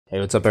Hey,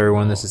 what's up,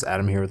 everyone? This is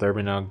Adam here with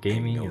Urban Now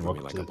Gaming, and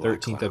welcome like to a the black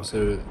 13th cloud.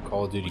 episode of the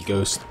Call of Duty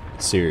Ghost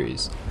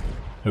series.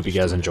 Hope you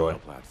guys enjoy.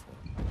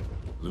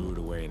 Lured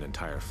away an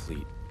entire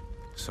fleet,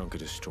 sunk a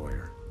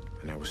destroyer,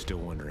 and I was still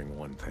wondering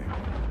one thing.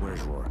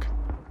 Where's Rourke?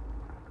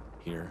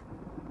 Here?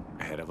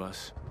 Ahead of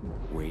us?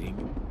 Waiting?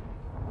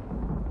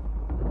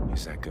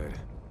 Is that good?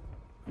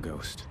 A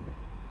ghost?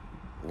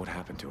 What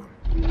happened to him?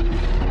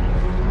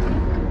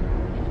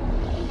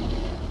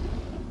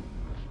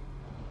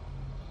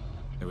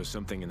 There was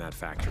something in that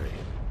factory.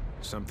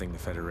 Something the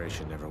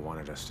Federation never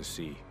wanted us to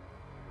see.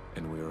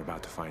 And we were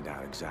about to find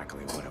out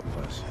exactly what it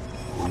was.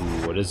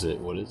 Ooh, what is it?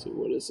 What is it?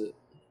 What is it?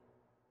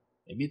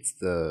 Maybe it's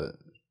the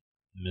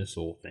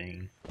missile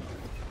thing.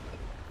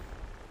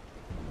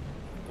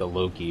 The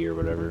Loki or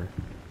whatever.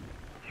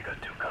 You got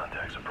 2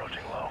 contacts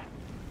approaching low.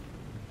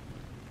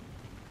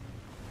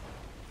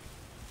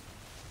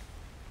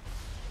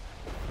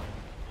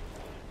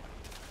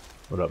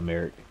 What up,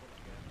 Merrick?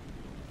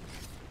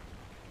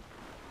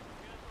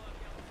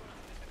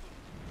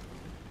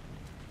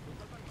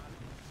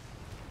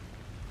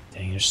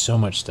 Dang, there's so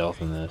much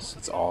stealth in this.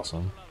 It's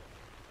awesome.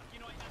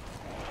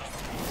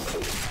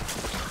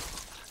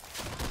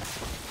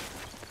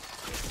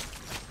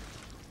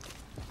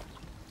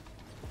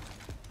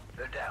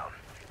 They're down.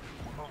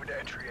 We're moving to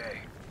entry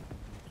A.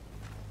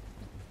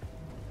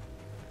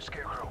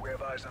 Scarecrow, we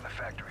have eyes on the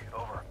factory.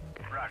 Over.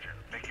 Roger.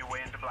 Make your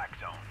way into Black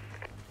Zone.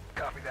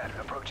 Copy that.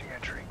 Approaching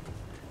entry.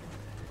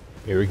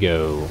 Here we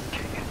go.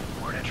 King,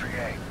 we're at entry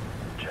A.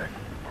 Check.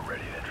 We're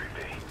ready at entry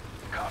B.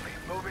 Copy.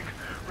 Moving.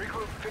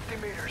 Regroup 50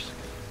 meters.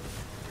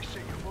 We see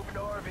you. Moving to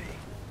RV.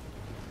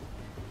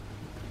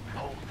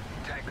 Hold.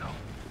 Tango.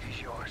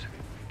 He's yours.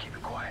 Keep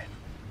it quiet.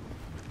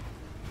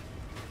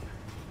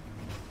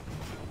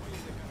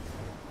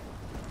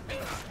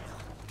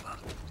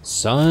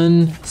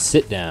 Son,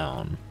 sit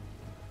down.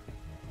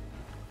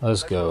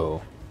 Let's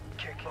go.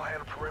 King, you'll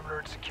handle perimeter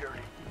and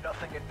security.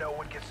 Nothing and no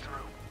one gets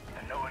through.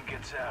 And no one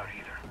gets out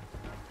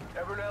either.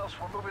 Everyone else,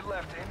 we're moving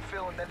left to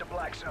infill and then to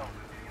Black Zone.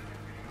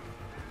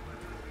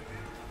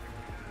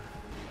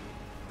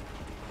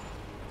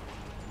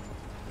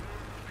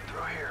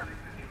 Through here.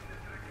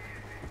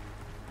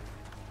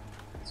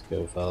 Let's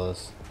go,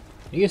 fellas.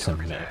 You get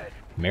some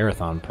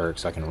marathon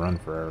perks. I can run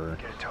forever.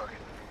 Get a target.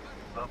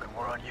 Logan,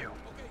 we're on you.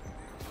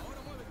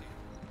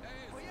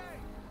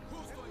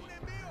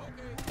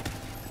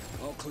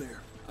 All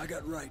clear. I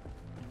got right.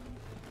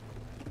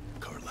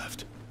 Car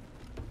left.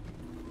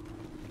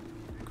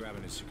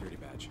 Grabbing his security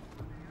badge.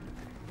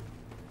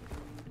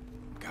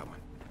 Got one.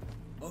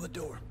 On the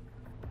door.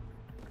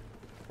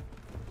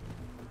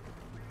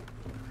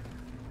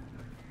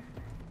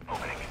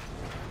 Opening.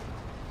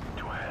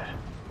 2 ahead.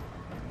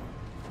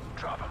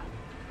 Drop him.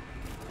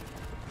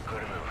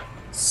 Good move.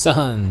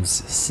 Sons,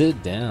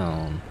 sit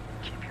down.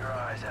 Keep your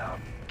eyes out.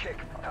 Kick.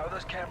 How are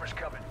those cameras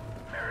coming?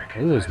 Merrick. Look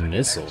at those eyes on the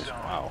missiles. next zone.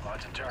 Wow.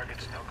 Lots of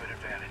targets, no good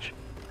advantage.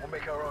 We'll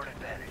make our own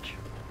advantage.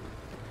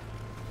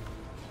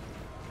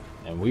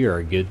 And we are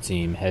a good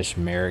team. Hesh,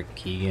 Merrick,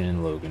 Keegan,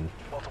 and Logan.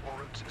 Multiple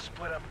routes.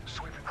 Split up.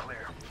 Sweep and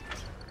clear.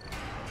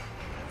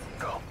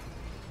 Go.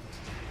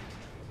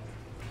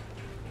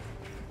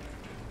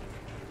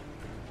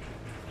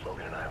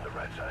 Logan and I have the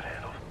right side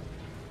handled.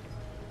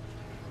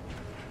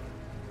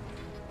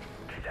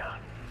 Stay down.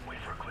 Wait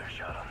for a clear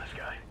shot on this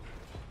guy.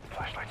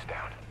 Flashlight's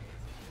down.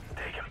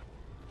 Take him.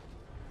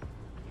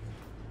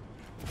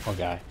 What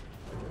guy?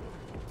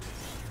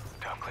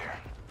 Top clear.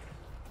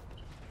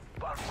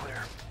 Bottom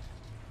clear.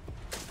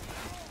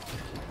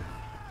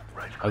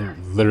 Right's I clear.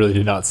 literally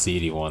did not see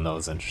anyone. That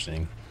was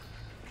interesting.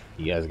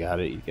 You guys got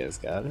it? You guys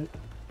got it?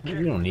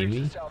 You don't need Reach me.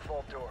 the south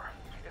vault door.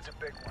 It's a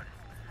big one.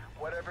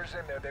 Whatever's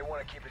in there, they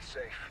want to keep it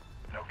safe.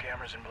 No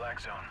cameras in Black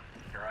Zone.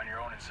 You're on your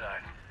own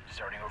inside.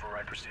 Starting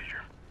override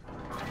procedure.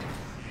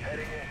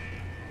 Heading in.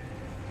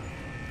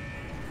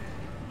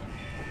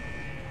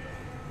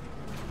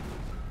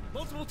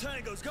 Multiple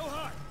tangos. Go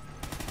hard.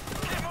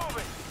 Keep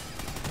moving.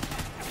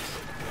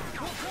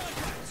 Full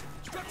contact.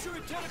 Structure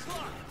at 10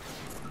 o'clock.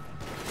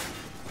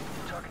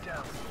 Target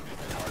down.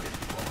 Target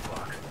 12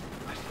 o'clock.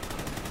 I see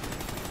him.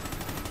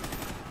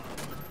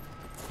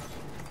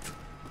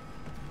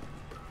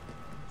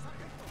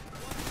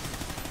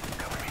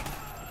 Cover me.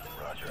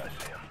 Roger, I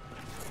see him.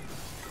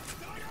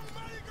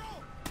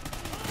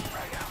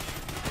 Right out.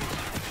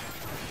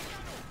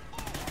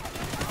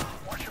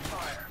 Watch your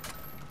fire.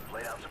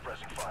 Lay down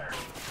suppressing fire.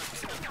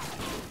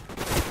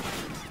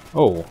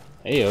 Oh,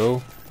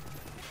 heyo.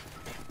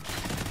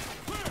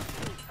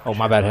 Oh,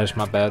 my bad, Hesh,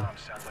 my bad.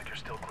 Sounds like you're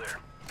still clear.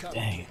 Copy.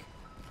 Dang.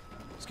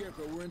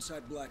 Scarecrow, we're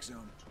inside Black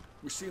Zone.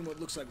 We're seeing what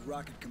looks like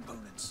rocket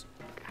components.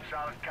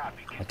 Solid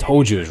copy. I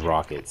told you it was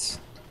rockets.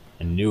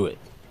 I knew it.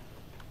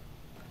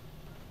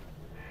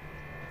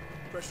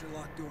 Pressure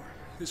lock door.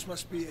 This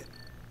must be it.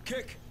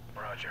 Kick.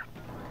 Roger.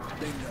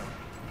 Bingo.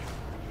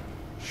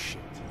 Shit.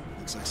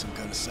 Looks like some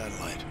kind of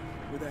satellite.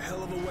 With a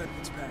hell of a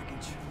weapons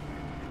package.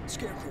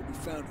 Scarecrow, we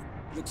found it.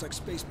 Looks like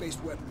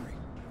space-based weaponry.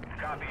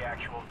 Copy,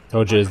 actual.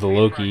 Told you it's the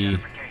Loki.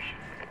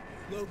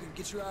 Logan,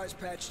 get your eyes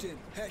patched in.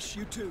 Hesh,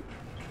 you too.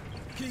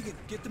 Keegan,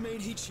 get the main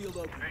heat shield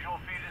open. Visual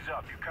feed is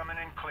up. You're coming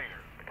in clear.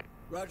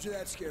 Roger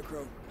that,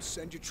 Scarecrow.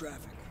 Send your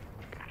traffic.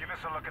 Give us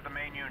a look at the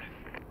main unit.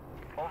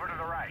 Over to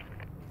the right.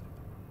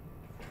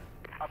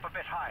 Up a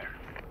bit higher.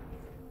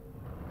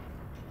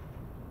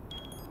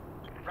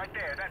 Right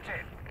there, that's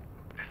it.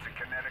 It's a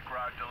kinetic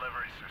rod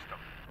delivery system.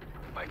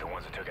 Like the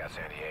ones that took out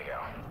San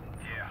Diego.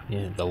 Yeah.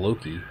 Yeah, the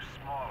Loki. They're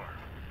smaller,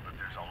 but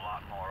there's a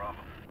lot more of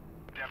them.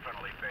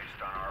 Definitely based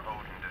on our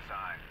Odin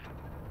design.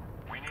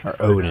 We need Or to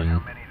find out Odin. how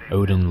many they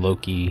Odin, built.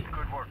 Loki.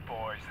 Good work,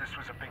 boys. This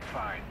was a big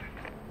find.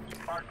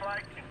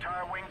 Arclight,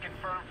 entire wing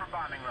confirmed for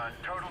bombing run.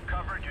 Total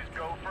coverage is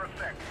go for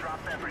effect. Drop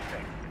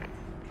everything.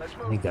 Let's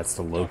move. I think that's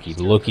the Loki.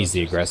 The Loki's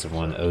the aggressive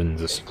one.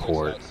 Odin's the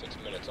support. 6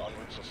 minutes en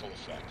route for full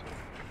effect.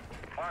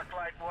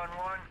 Arclight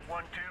 1-1,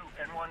 1-2,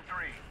 and 1-3.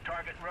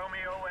 Target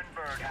Romeo and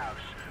Birdhouse.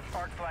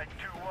 Arclight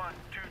 2-1,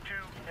 2-2,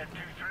 and 2-3.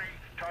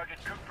 Target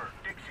Cooper,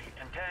 Dixie,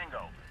 and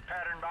Tango.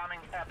 Pattern bombing,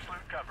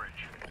 absolute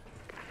coverage.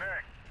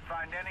 Merrick,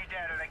 find any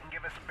data that can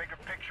give us a bigger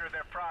picture of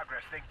their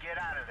progress. Then get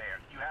out of there.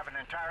 You have an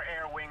entire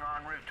air wing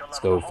en route to level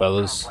go, the whole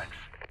fellas. complex.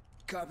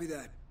 Copy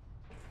that.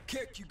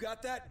 Kick, you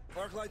got that?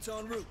 Arclight's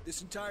en route.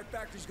 This entire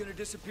factory's gonna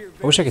disappear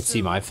I wish I very could see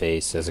soon. my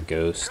face as a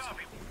ghost.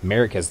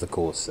 Merrick has the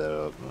coolest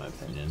setup, in my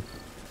opinion.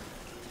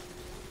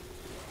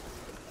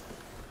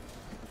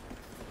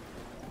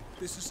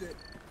 This is it.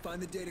 Find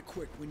the data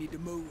quick. We need to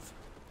move.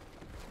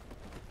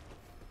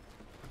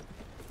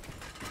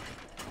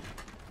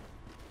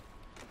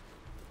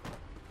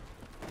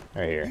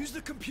 Right here. Use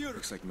the computer.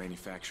 Looks like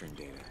manufacturing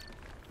data.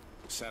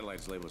 The satellite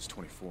is labeled as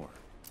 24.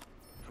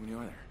 How many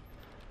are there?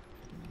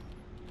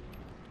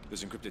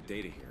 There's encrypted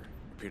data here.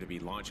 Appear to be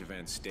launch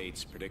events,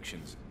 dates,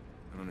 predictions.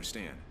 I don't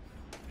understand.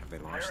 Have they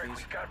launched Merrick,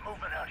 these? we've got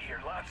movement out here.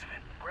 Lots of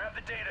it. Grab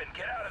the data and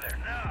get out of there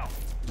now.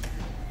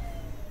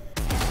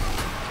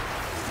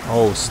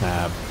 Oh,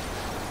 snap.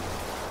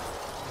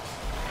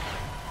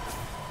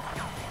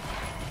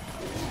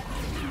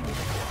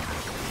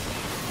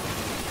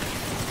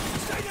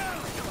 Stay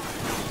down!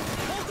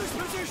 Hold this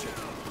position!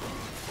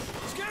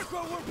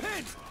 Scarecrow, we're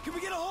pinned! Can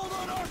we get a hold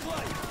on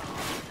Arclight?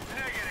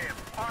 Negative.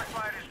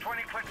 Arclight is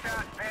 20 clicks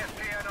out past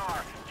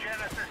PNR.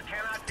 Genesis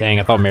cannot... Dang,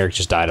 I thought Merrick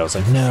just died. I was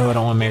like, no, I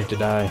don't want Merrick to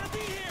die. Be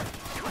here!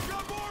 We've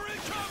got more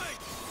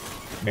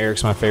incoming!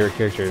 Merrick's my favorite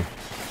character. Line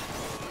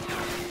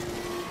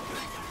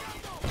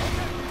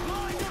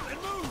up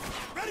and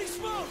move! Ready,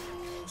 smoke!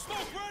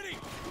 Smoke ready!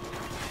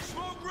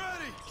 Smoke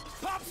ready!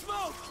 Pop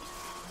smoke!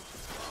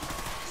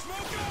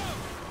 Smoke out!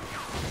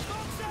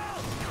 Smoke's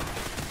out!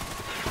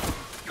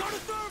 Go to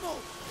thermal!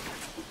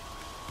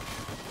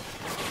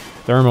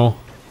 Thermal.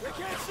 They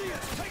can't see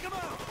us! Take them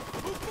out!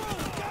 Move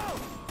forward! Go!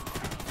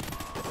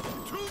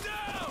 Two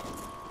down!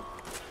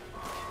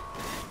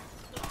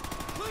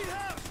 Clean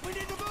house! We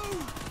need to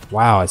move!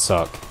 Wow, I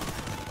suck.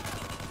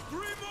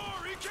 Three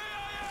more!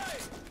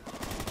 EKIA!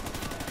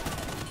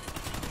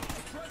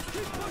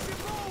 Keep pushing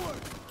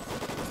forward!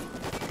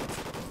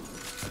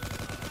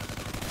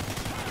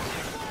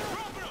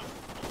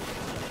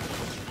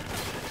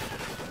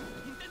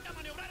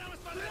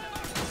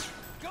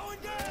 Going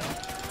down!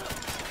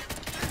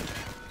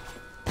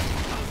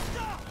 Don't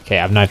stop! Okay,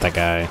 I've knifed that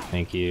guy.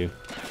 Thank you.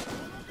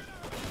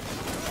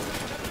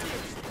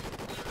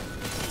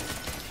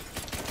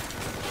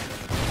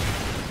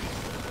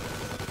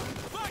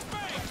 Flashbang!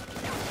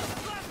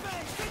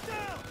 Flashbang! Get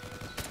down!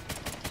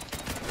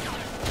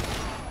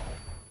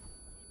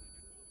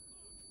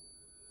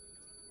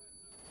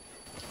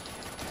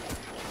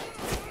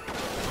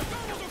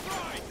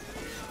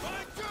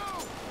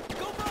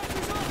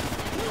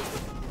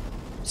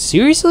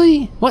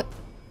 Seriously? What?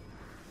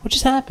 What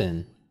just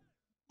happened?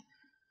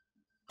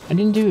 I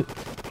didn't do...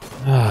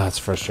 Ah, it's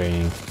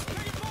frustrating.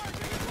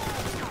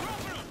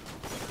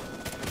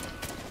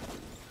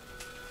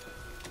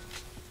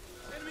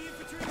 Enemy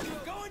infantry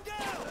going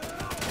down!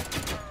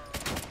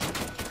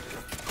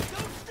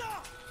 Don't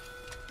stop!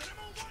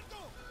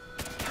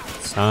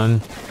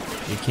 Son,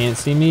 you can't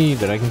see me,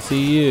 but I can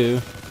see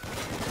you.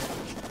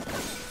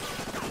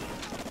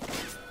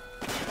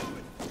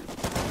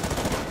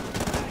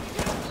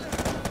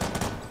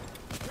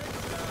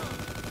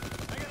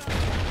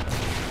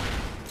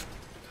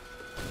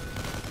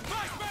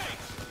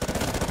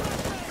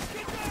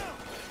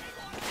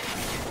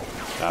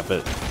 Stop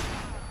it.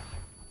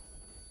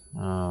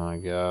 Oh my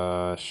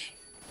gosh.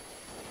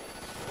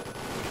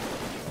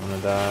 I'm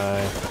gonna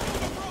die.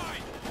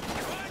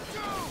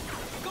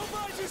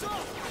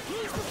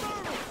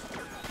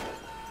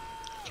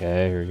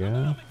 Okay, here we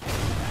go.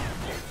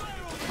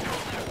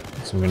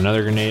 Some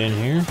another grenade in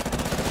here.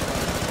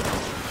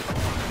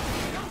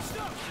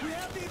 We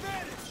have the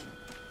advantage!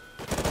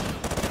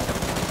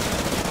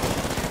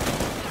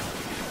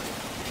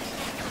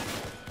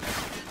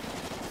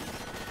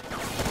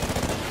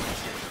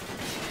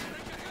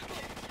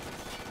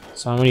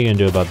 Son, what are you gonna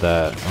do about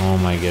that? Oh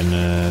my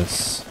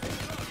goodness.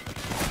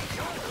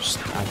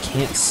 I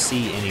can't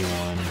see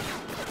anyone.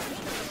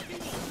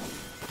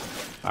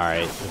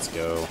 Alright, let's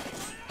go.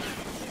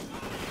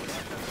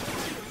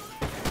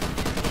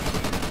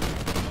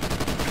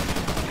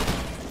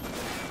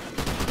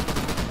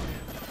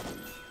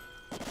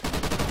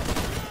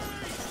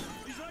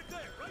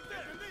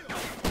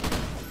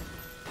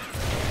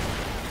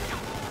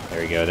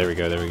 There we go, there we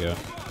go, there we go.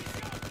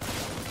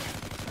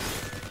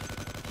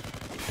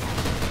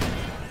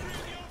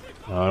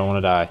 No, I don't want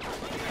to die.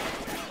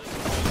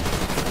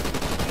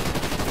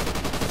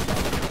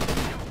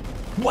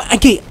 What?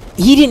 Okay,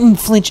 he didn't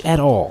flinch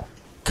at all.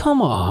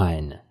 Come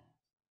on.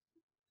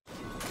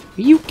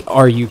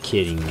 Are you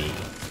kidding me?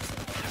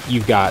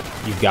 You've got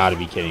to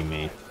be kidding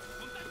me.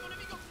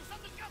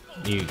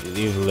 You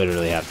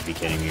literally have to be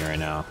kidding me right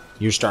now.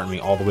 You're starting me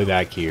all the way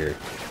back here.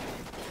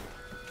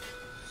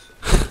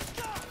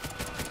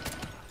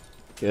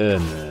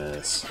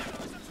 Goodness.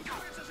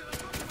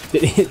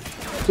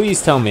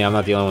 Please tell me I'm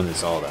not the only one that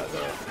saw that,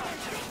 though.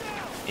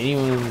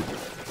 Anyone...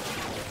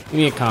 Give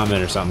me a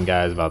comment or something,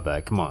 guys, about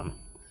that. Come on.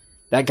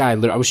 That guy,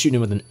 I was shooting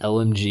him with an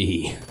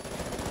LMG.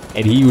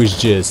 And he was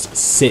just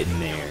sitting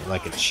there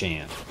like a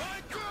champ.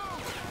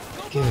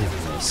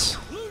 Goodness.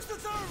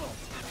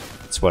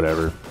 It's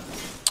whatever.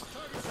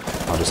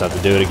 I'll just have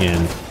to do it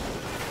again.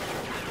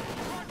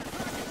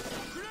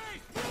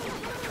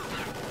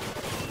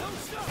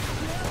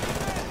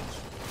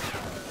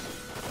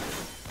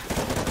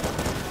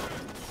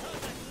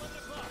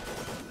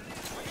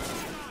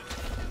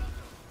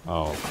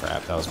 Oh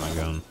crap, that was my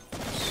gun.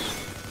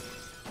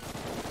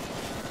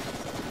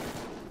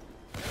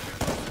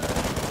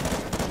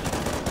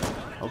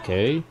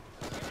 Okay.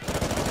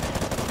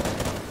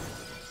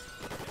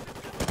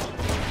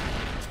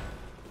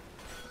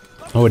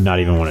 I would not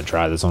even want to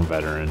try this on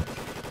veteran.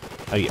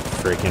 I get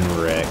freaking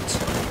wrecked.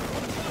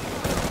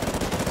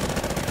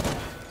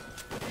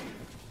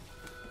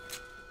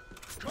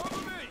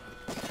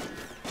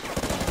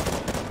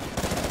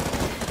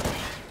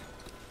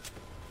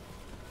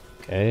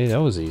 Okay, that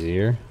was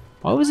easier.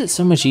 Why was it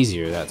so much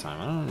easier that time?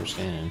 I don't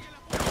understand.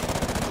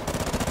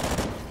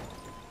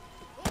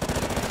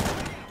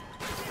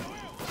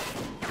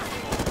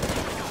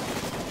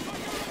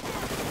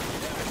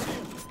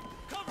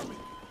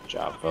 Good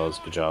job, fellas.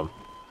 Good job.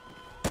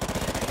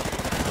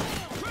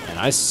 And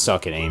I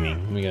suck at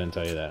aiming. Let me go and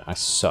tell you that. I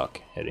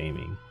suck at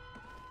aiming.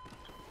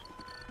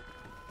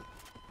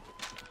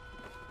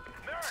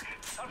 Merrick,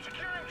 I'm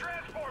securing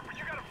transport, but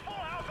you got a full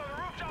house on the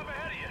rooftop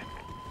ahead of you.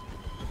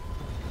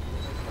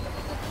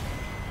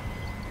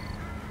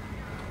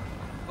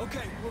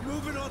 Okay, we're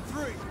moving on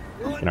 3.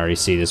 I can already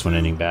see this one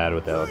ending bad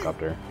with the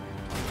helicopter.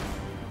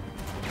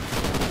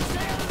 Stay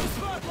out of the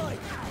spotlight.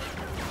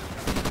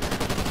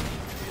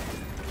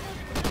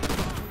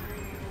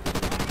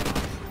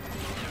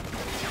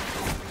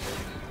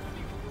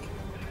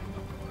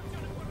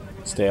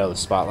 Stay out of the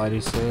spotlight, he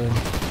said.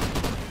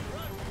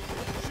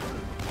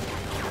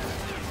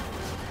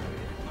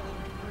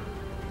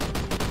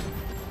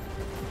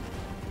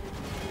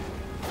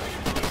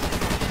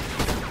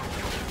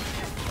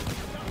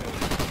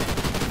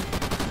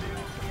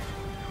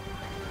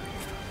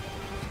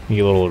 Get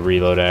a little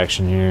reload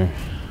action here.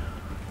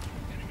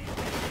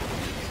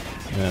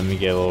 Let me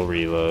get a little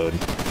reload.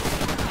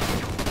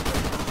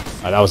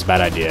 Oh, that was a bad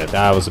idea.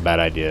 That was a bad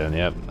idea.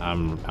 Yep,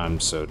 I'm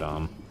so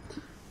dumb.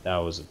 That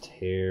was a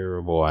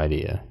terrible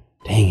idea.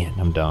 Dang it,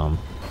 I'm dumb.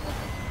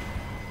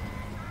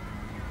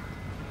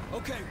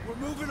 Okay, we're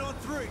moving on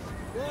 3.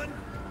 1,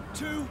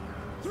 2,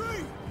 3.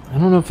 I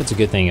don't know if it's a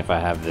good thing if I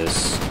have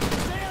this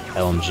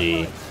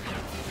LMG,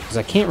 because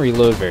I can't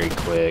reload very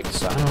quick.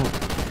 So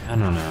I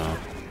don't know.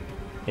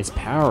 It's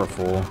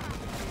powerful.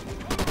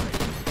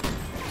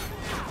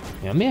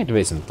 Yeah, let me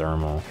activate some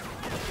thermal.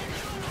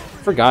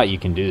 I forgot you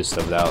can do this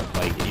stuff without,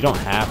 like, you don't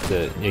have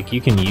to, like, you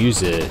can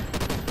use it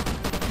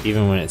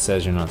even when it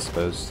says you're not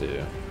supposed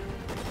to.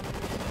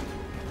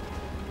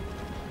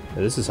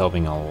 But this is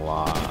helping a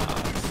lot.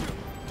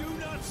 Do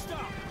not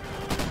stop.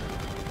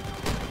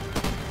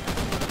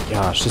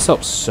 Gosh, this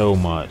helps so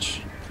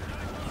much.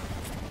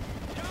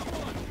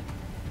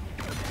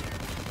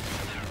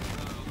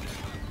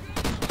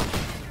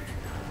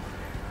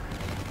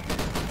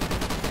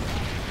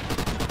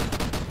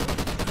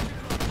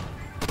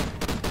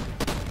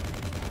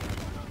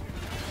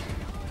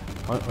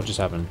 What just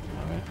happened?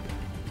 Okay.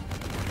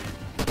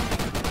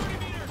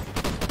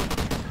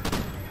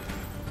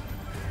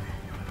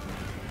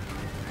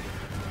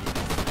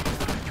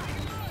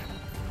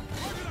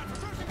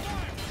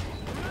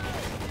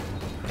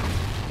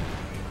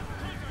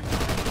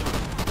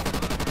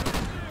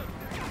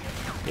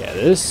 Yeah,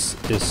 this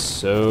is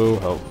so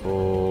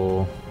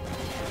helpful.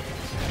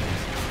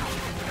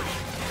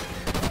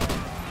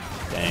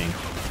 Dang.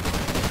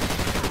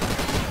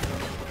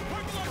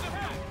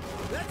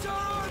 That's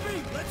our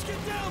RV. Let's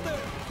get down there.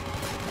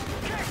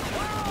 Kick,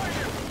 where are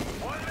you?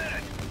 1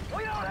 minute.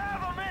 We don't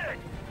have a minute.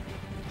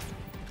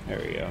 There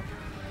we go.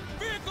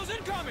 Vehicles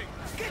incoming.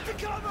 Get to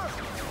cover.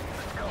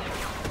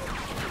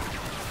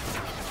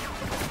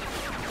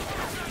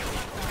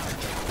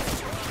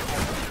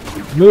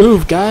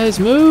 Move, guys,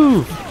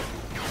 move!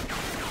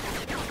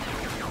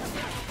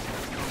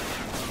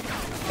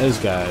 Those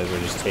guys are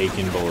just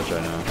taking bullets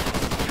right now.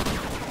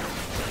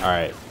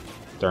 Alright,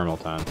 thermal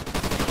time.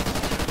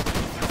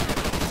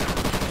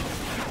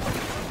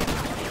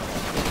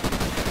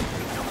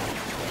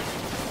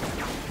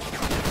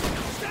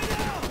 Stay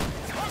down.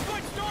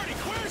 Hardpoint starting.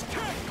 Where's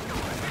Kick?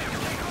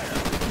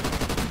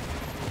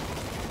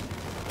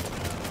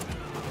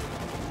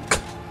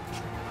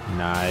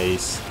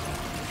 Nice.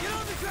 Get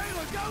on the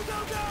trailer! Go,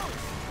 go, go!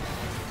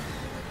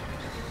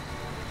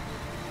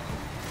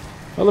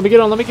 Oh, let me get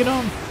on, let me get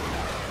on.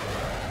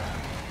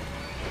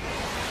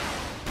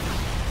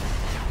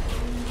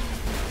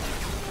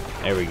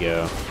 There we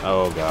go.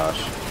 Oh gosh.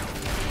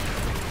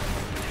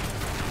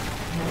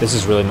 This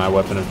is really my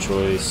weapon of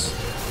choice.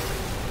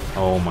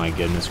 Oh my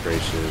goodness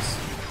gracious.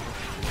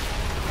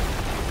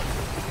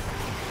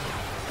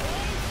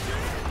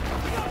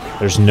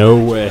 There's no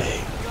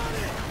way.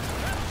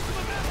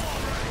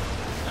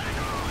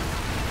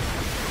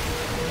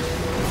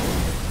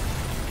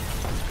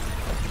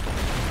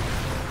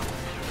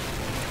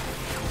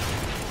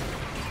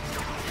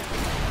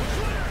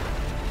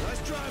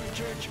 Nice driving,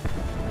 Church.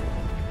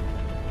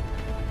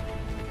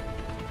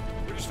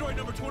 We destroyed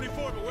number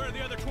 24, but where are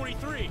the other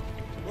 23?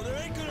 Well, there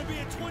ain't gonna be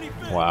a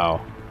 25th.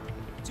 Wow.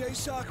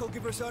 J-Sock will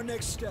give us our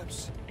next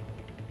steps.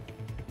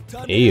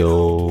 Time to head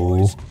home, Ayo.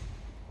 boys.